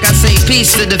about to murk, I say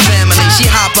peace to the family. She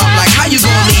hop up like, how you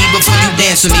gonna leave before you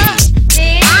dance with me?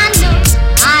 I know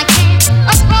I can't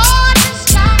afford to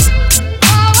stop.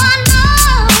 Oh, I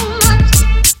know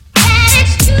that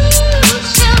it's too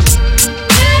soon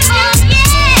to forget.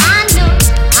 I know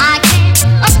I can't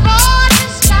afford to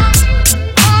stop.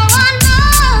 Oh, I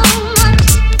know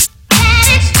that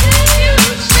it's too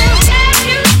soon.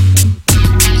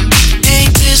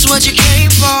 Ain't this what you came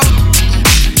for?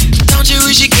 Don't you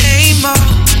wish you came more?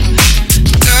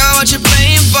 Girl, what you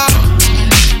playing for?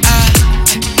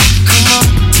 Come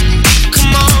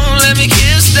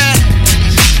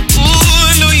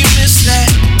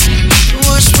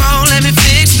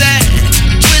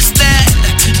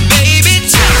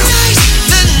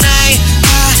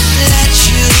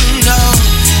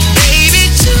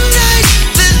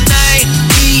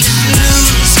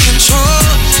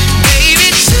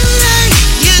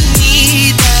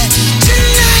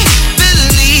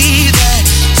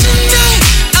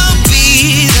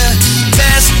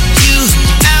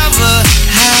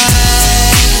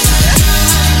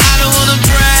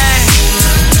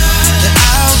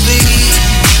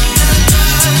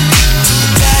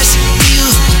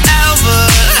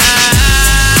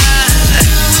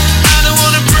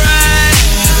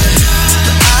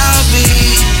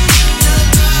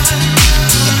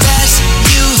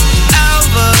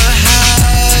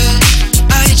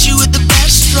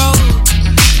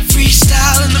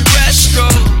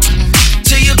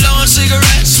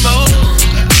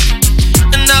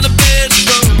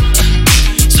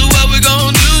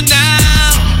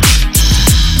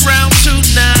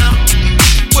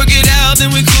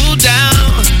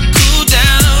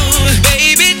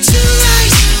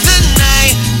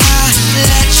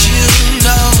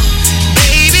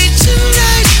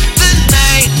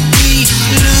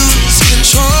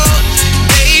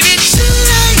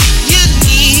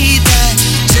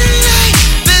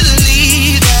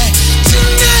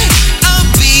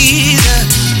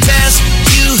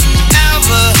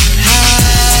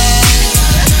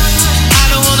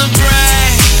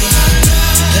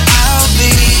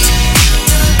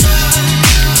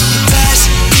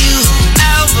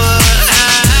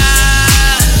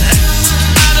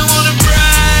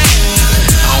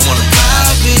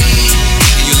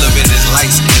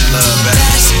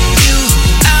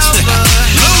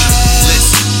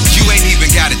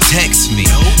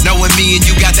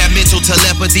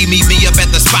D, meet me up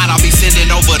at the spot, I'll be sending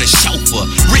over the chauffeur.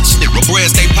 Rich nigga, bread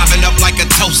stay popping up like a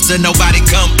toaster. Nobody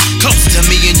come close to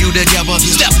me and you together.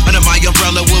 Step under my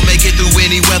umbrella, we'll make it through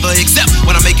any weather, except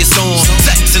when I make it storm.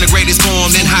 Sex in the greatest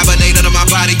form, then hibernate under my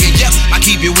body. And yep, I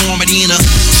keep you warm and in a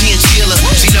chinchilla.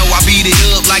 She know I beat it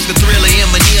up like the Thriller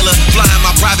in Manila. Flying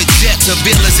my private jet to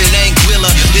villas in Anguilla.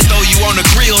 Then throw you on the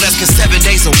grill, that's 'cause 7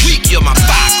 days a week you're my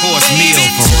 5-course meal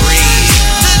for real.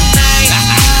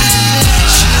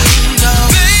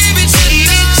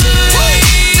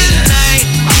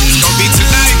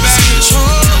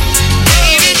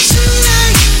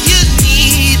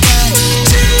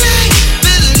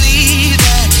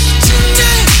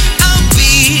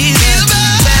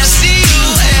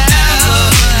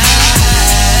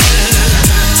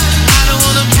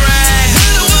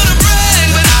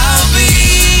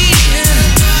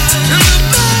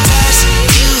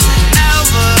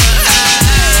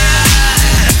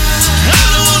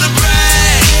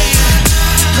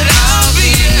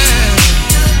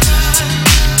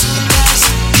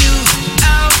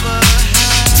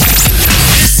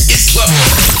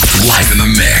 Live in the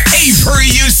mix.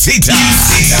 A-per-Usita.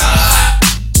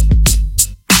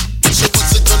 So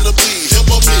what's it gonna be, him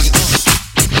or me?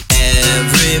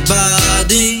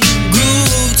 Everybody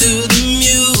groove to the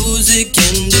music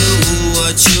and do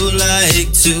what you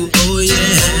like to. Oh yeah,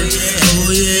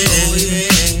 oh yeah, oh yeah.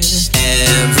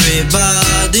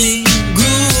 Everybody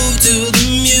groove to the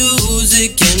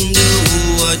music and do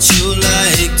what you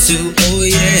like to. Oh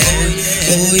yeah,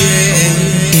 oh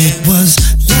yeah. It was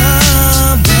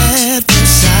love at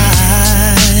first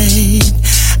sight.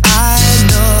 I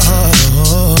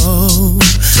know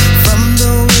from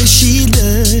the way she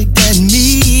looked at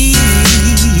me.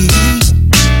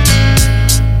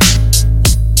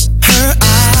 Her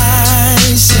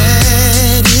eyes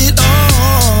said it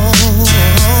all.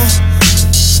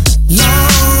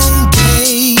 Long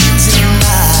days and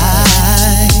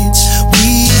nights we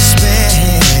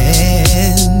spent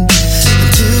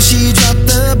until she dropped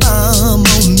the bomb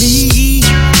on me.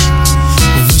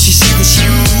 When she said that she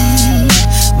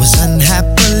was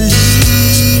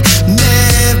unhappily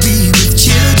married with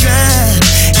children,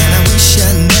 and I wish I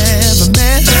never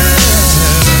met her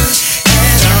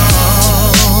at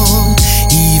all.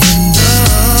 Even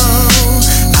though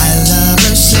I love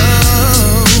her so,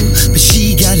 but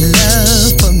she got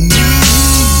love for me.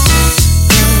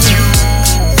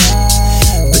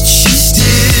 But she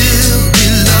still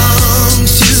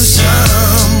belongs to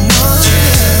someone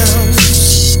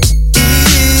else.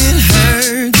 It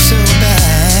hurts so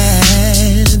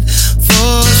bad,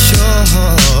 for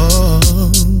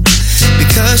sure,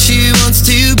 because she wants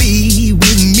to be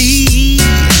with me.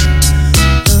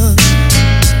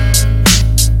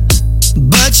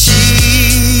 But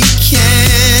she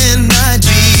cannot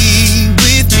be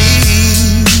with me.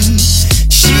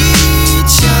 She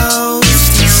chose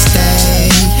to stay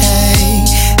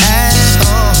at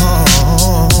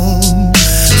home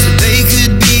so they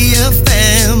could be a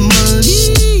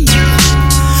family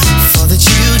for the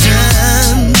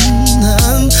children.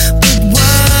 But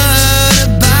what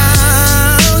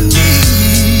about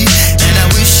me? And I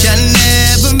wish I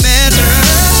never met her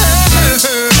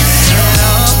at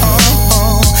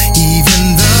all. Even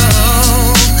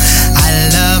though I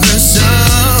love her so,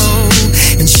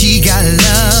 and she got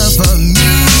love for me.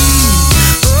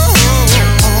 Oh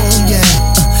yeah,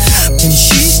 and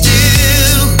she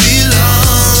still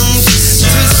belongs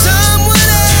to someone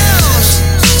else.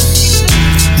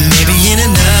 Maybe in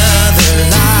another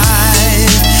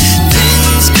life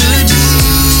things could be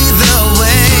the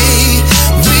way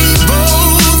we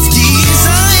both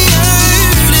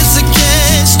desired. It's a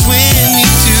catch-22.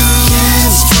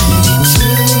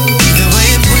 The way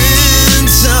it went,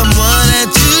 someone had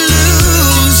to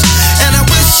lose, and I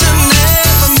wish I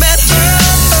never met her.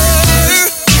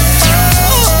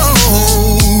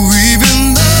 Oh,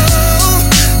 even though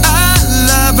I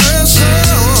love her so,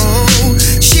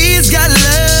 she's got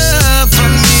love for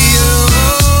me.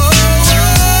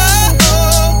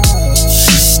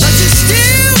 But she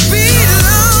still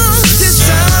belongs to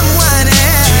someone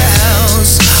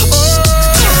else.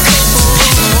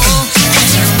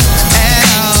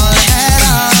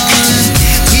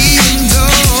 Even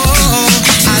though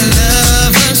I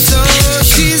love her so,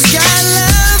 she's got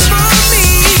love for me.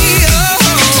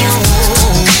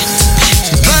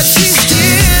 But she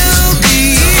still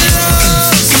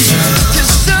belongs to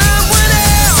someone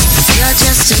else. You're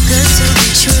just too good to be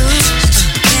true.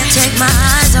 Can't take my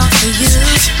eyes off of you.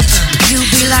 You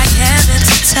be like heaven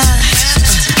to touch.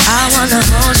 I wanna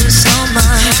hold you so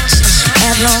much.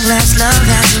 At long last, love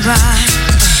has arrived,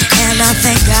 and I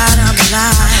thank God I'm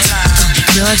alive.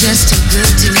 You're just too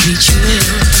good to be true.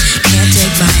 Can't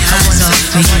take my eyes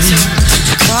off of you.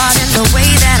 Caught in the way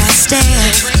that I stare,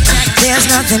 there's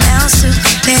nothing else to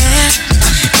compare.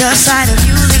 The sight of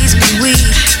you leaves me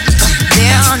weak.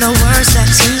 There are no words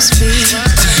left to speak.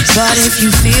 But if you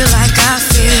feel like I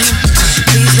feel,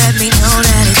 please let me know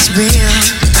that it's real.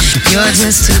 You're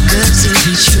just too good to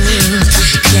be true.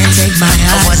 Can't take my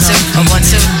eyes off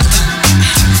of you.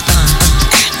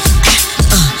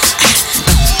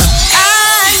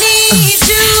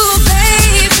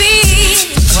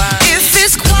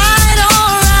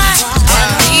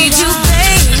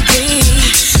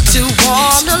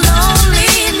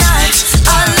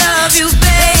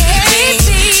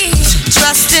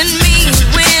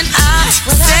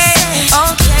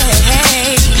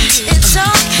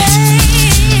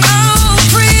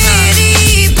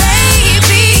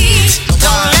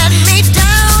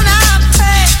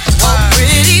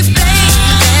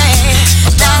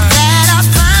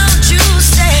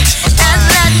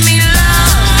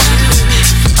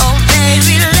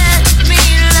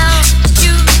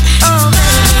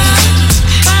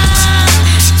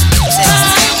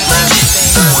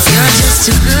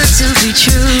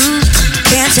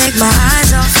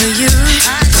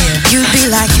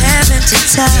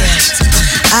 Touch.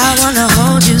 I wanna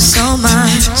hold you so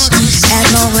much.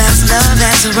 At long last, love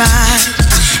has arrived,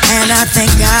 and I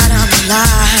thank God I'm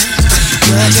alive.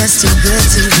 You're just too good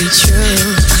to be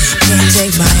true. Can't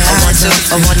take my eyes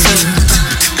off of you.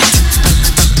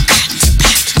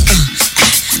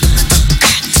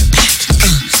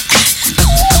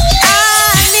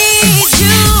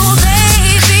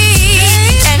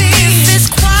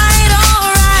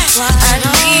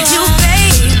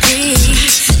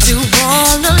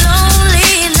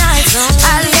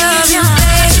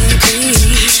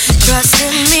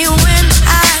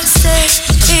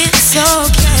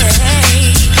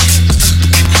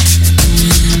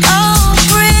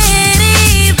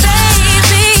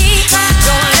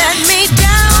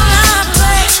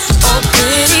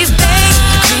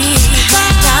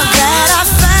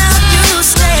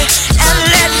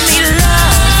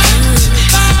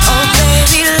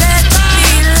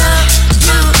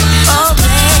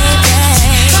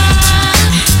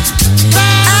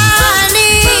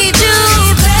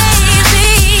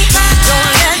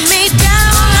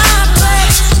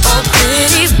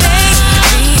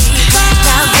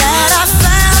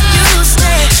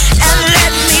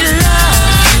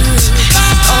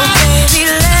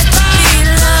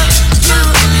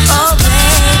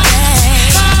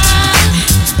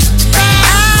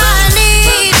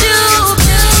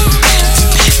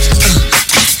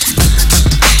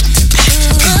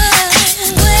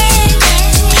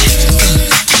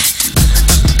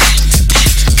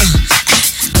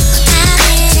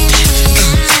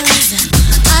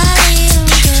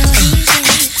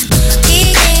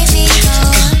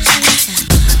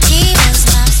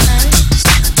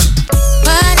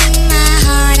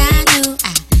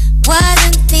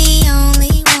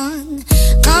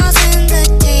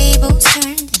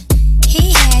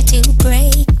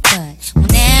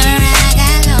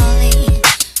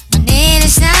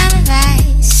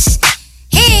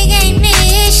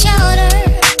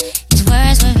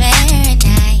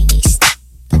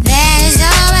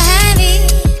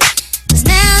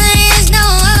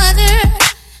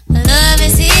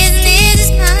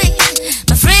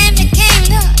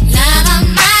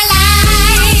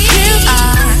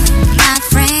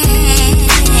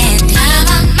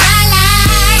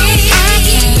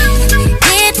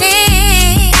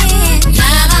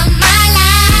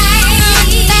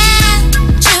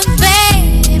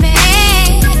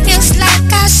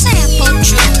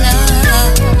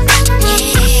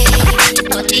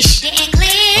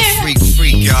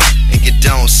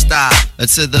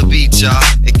 To the beat, y'all,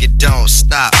 and it don't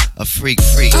stop. A freak.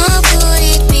 Or would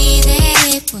it be that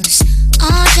it was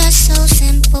all just so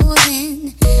simple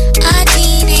then? A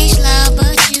teenage love,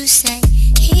 but you say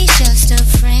he's just a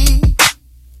friend.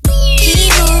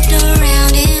 He moved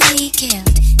around and we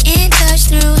kept in touch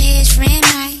through his friend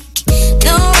Mike.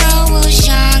 The world was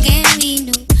young and we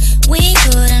knew we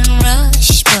couldn't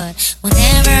rush, but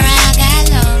whenever I got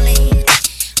lonely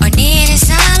or needed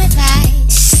some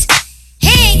advice,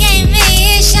 he gave me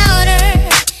his shoulder.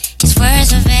 His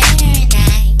words were very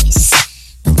nice,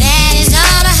 but that is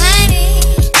all behind me.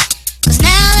 'Cause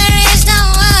now there is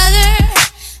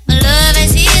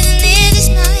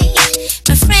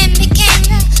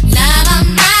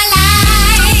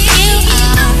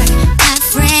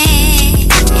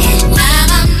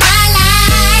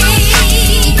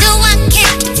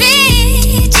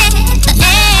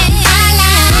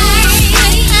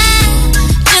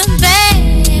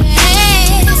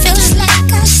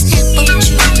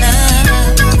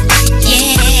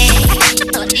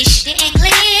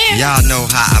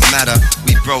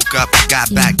broke up,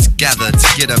 got back together to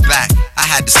get her back. I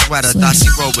had the sweater, thought she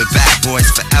rolled with bad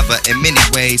boys forever. In many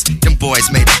ways, them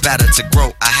boys made it better to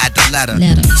grow. I had to let her.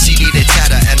 She needed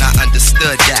cheddar and I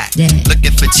understood that.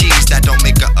 Looking for cheese that don't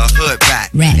make her a hood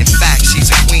rat. In fact,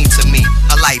 she's a queen to me.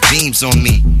 Her light beams on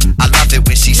me. I love it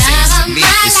when she sings to me.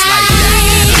 It's like that.